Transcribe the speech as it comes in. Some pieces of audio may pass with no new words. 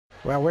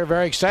Well, we're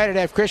very excited to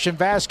have Christian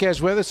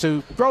Vasquez with us,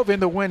 who drove in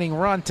the winning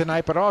run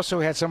tonight, but also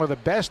had some of the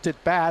best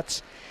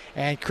at-bats.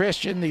 And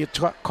Christian, you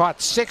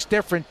caught 6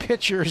 different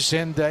pitchers,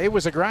 and it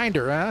was a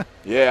grinder, huh?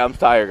 Yeah, I'm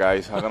tired,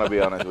 guys. I'm going to be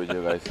honest with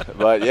you guys.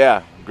 But,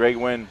 yeah, great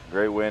win.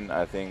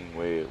 I think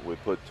we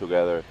put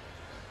together.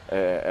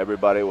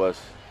 Everybody was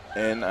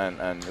in,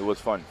 and it was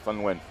fun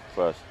win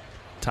for us.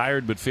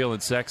 Tired but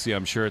feeling sexy,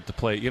 I'm sure, at the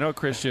plate. You know,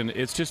 Christian,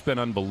 it's just been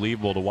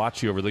unbelievable to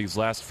watch you over these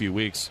last few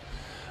weeks.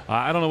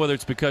 I don't know whether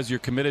it's because you're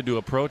committed to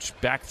approach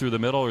back through the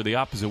middle or the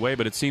opposite way,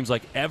 but it seems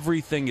like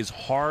everything is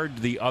hard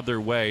the other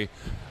way.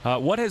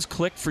 What has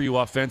clicked for you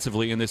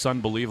offensively in this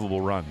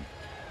unbelievable run?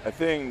 I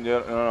think,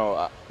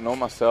 I know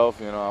myself.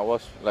 I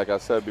was, like I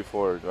said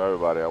before to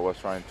everybody, I was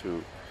trying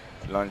to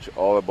launch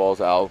all the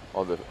balls out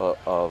of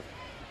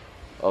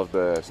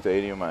the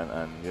stadium,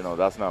 and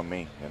that's not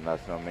me,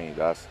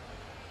 That's,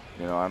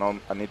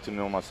 I need to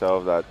know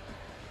myself that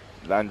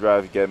line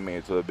drive get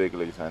me to the big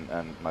leagues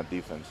and my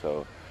defense.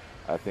 So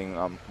I think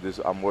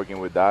I'm working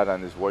with that,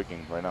 and it's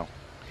working right now.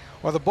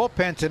 Well, the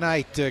bullpen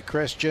tonight,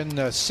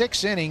 Christian,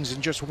 6 innings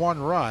and just 1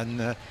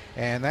 run,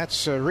 and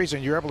that's the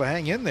reason you're able to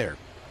hang in there.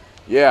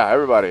 Yeah,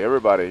 everybody.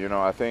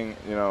 I think,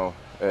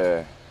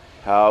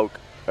 how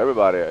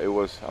everybody, it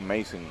was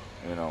amazing.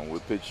 We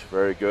pitched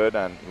very good,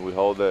 and we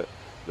hold the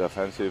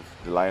offensive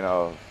line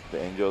of the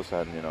Angels,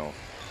 and,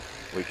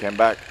 we came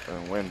back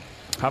and win.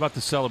 How about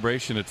the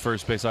celebration at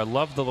first base? I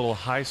love the little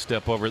high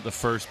step over at the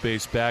first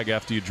base bag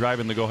after you drive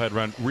in the go-ahead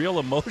run. Real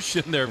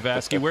emotion there,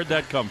 Vasquez. Where'd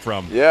that come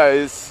from? Yeah,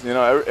 it's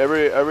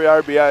every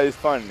RBI is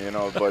fun,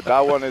 but that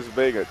one is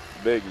big,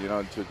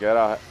 to get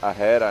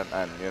ahead and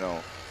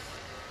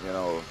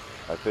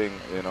I think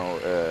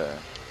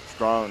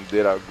Strong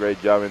did a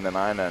great job in the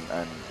 9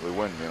 and we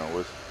win.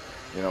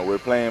 We're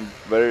playing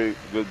very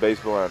good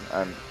baseball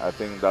and I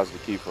think that's the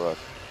key for us.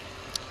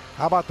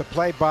 How about the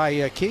play by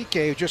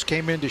Kike, who just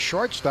came into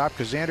shortstop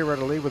because Xander had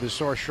to leave with a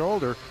sore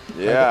shoulder?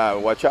 Yeah,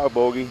 watch out,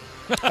 Bogey.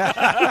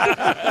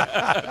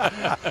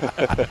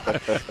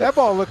 That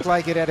ball looked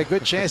like it had a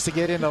good chance to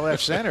get into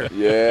left center.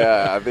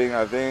 Yeah, I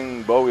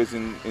think Bogey's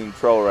in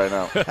trouble right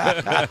now.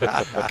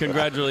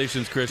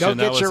 Congratulations, Christian. Go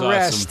get that was your awesome.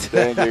 rest.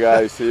 Thank you,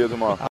 guys. See you tomorrow.